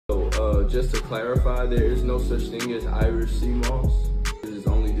just to clarify, there is no such thing as Irish sea moss. It is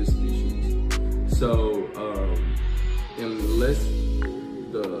only this species. So unless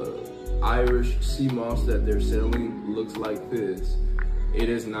the Irish sea moss that they're selling looks like this, it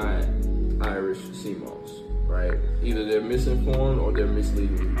is not Irish sea moss, right? Either they're misinformed or they're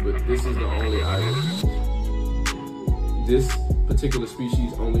misleading, but this is the only Irish moss. This particular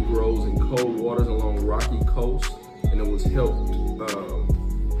species only grows in cold waters along rocky coasts, and it was helped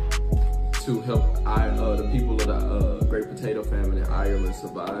to help the people of the Great Potato Famine in Ireland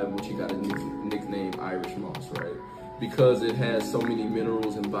survive, which he got a nickname Irish moss, right? Because it has so many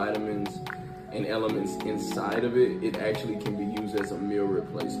minerals and vitamins and elements inside of it, it actually can be used as a meal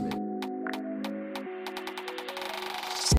replacement.